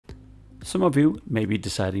Some of you may be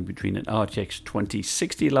deciding between an RTX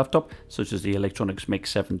 2060 laptop, such as the Eluktronics Mech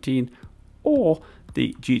 17, or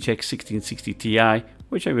the GTX 1660 Ti,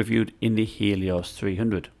 which I reviewed in the Helios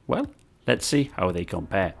 300. Well, let's see how they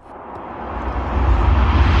compare.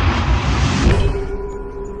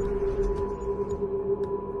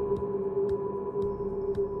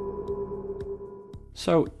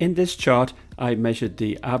 So in this chart, I measured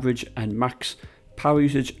the average and max power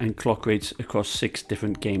usage and clock rates across 6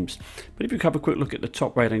 different games. But if you have a quick look at the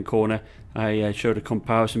top right hand corner, I showed a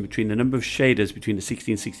comparison between the number of shaders between the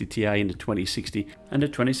 1660 Ti and the 2060, and the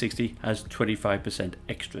 2060 has 25%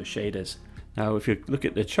 extra shaders. Now if you look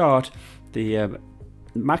at the chart, the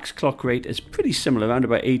max clock rate is pretty similar, around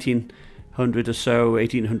about 1800 or so,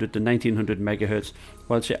 1800 to 1900 megahertz,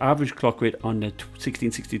 whilst the average clock rate on the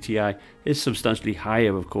 1660 Ti is substantially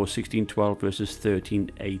higher, of course, 1612 versus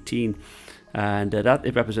 1318. And that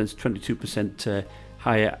it represents 22%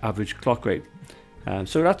 higher average clock rate.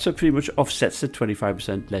 So that's pretty much offsets the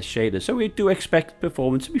 25% less shaders. So we do expect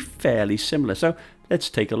performance to be fairly similar. So let's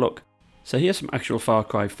take a look. So here's some actual Far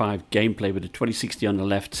Cry 5 gameplay with the 2060 on the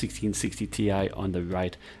left, 1660 Ti on the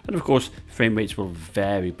right. And of course, frame rates will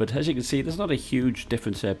vary, but as you can see, there's not a huge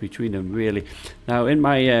difference between them really. Now in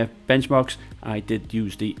my benchmarks, I did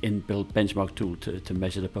use the inbuilt benchmark tool to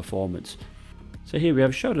measure the performance. So here we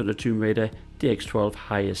have Shadow of the Tomb Raider DX12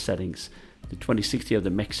 highest settings, the 2060 of the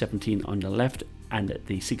Mech 17 on the left, and the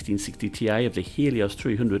 1660 Ti of the Helios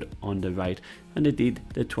 300 on the right, and indeed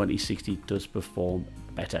the 2060 does perform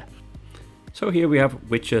better. So here we have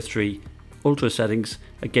Witcher 3 Ultra settings,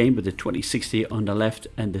 again with the 2060 on the left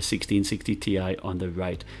and the 1660 Ti on the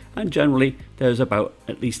right, and generally there's about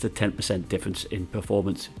at least a 10% difference in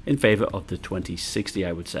performance in favour of the 2060,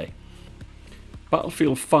 I would say.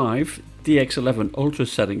 Battlefield 5 DX11 Ultra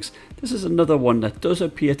settings. This is another one that does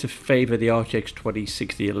appear to favour the RTX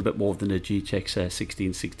 2060 a little bit more than the GTX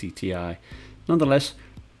 1660 Ti. Nonetheless,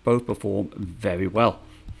 both perform very well.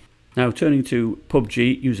 Now turning to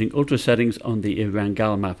PUBG using Ultra settings on the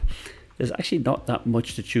Erangel map. There's actually not that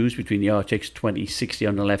much to choose between the RTX 2060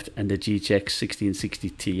 on the left and the GTX 1660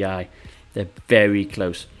 Ti. They're very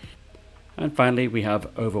close. And finally we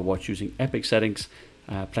have Overwatch using Epic settings.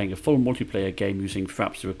 Playing a full multiplayer game using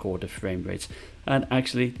fraps to record the frame rates, and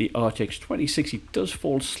actually the RTX 2060 does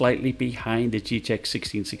fall slightly behind the GTX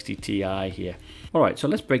 1660 Ti here. Alright, so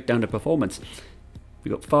let's break down the performance.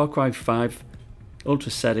 We've got Far Cry 5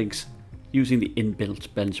 Ultra settings using the inbuilt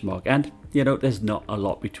benchmark, and you know, there's not a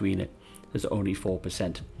lot between it, there's only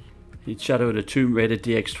 4%. The Shadow of the Tomb Raider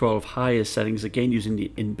DX12 highest settings, again using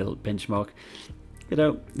the inbuilt benchmark. You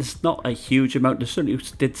know, there's not a huge amount. There certainly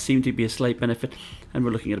did seem to be a slight benefit, and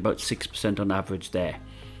we're looking at about 6% on average there.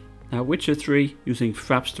 Now Witcher 3 using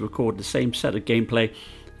fraps to record the same set of gameplay,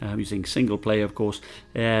 using single player of course,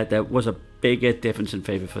 there was a bigger difference in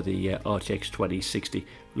favour for the RTX 2060,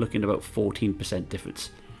 looking at about 14%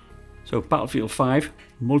 difference. So Battlefield 5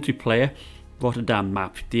 multiplayer Rotterdam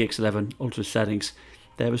map DX11 Ultra settings.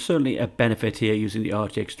 There was certainly a benefit here using the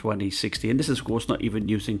RTX 2060, and this is of course not even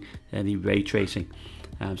using any ray tracing,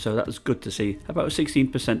 so that was good to see, about a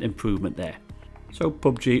 16% improvement there. So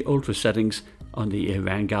PUBG Ultra settings on the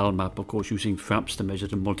Erangel map, of course using fraps to measure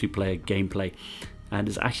the multiplayer gameplay, and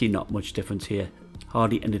there's actually not much difference here,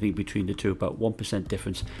 hardly anything between the two, about 1%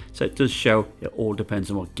 difference, so it does show it all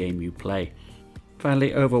depends on what game you play.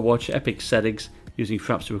 Finally Overwatch Epic settings using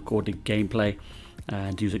fraps to record the gameplay,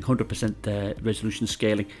 and using 100% resolution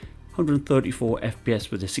scaling, 134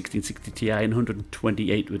 FPS with the 1660 Ti and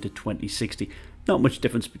 128 with the 2060. Not much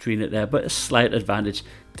difference between it there, but a slight advantage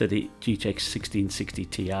to the GTX 1660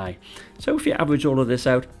 Ti. So if you average all of this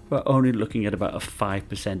out, we're only looking at about a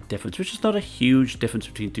 5% difference, which is not a huge difference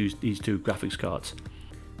between these two graphics cards.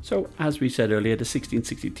 So as we said earlier, the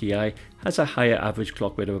 1660 Ti has a higher average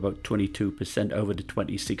clock rate of about 22% over the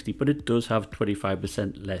 2060, but it does have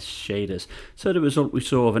 25% less shaders. So the result we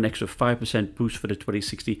saw of an extra 5% boost for the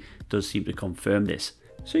 2060 does seem to confirm this.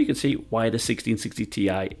 So you can see why the 1660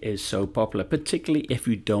 Ti is so popular, particularly if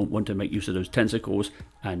you don't want to make use of those tensor cores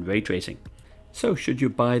and ray tracing. So should you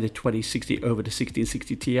buy the 2060 over the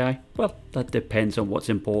 1660 Ti? Well, that depends on what's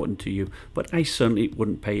important to you, but I certainly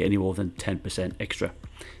wouldn't pay any more than 10% extra.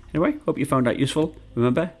 Anyway, hope you found that useful.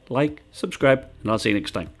 Remember, like, subscribe, and I'll see you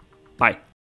next time. Bye.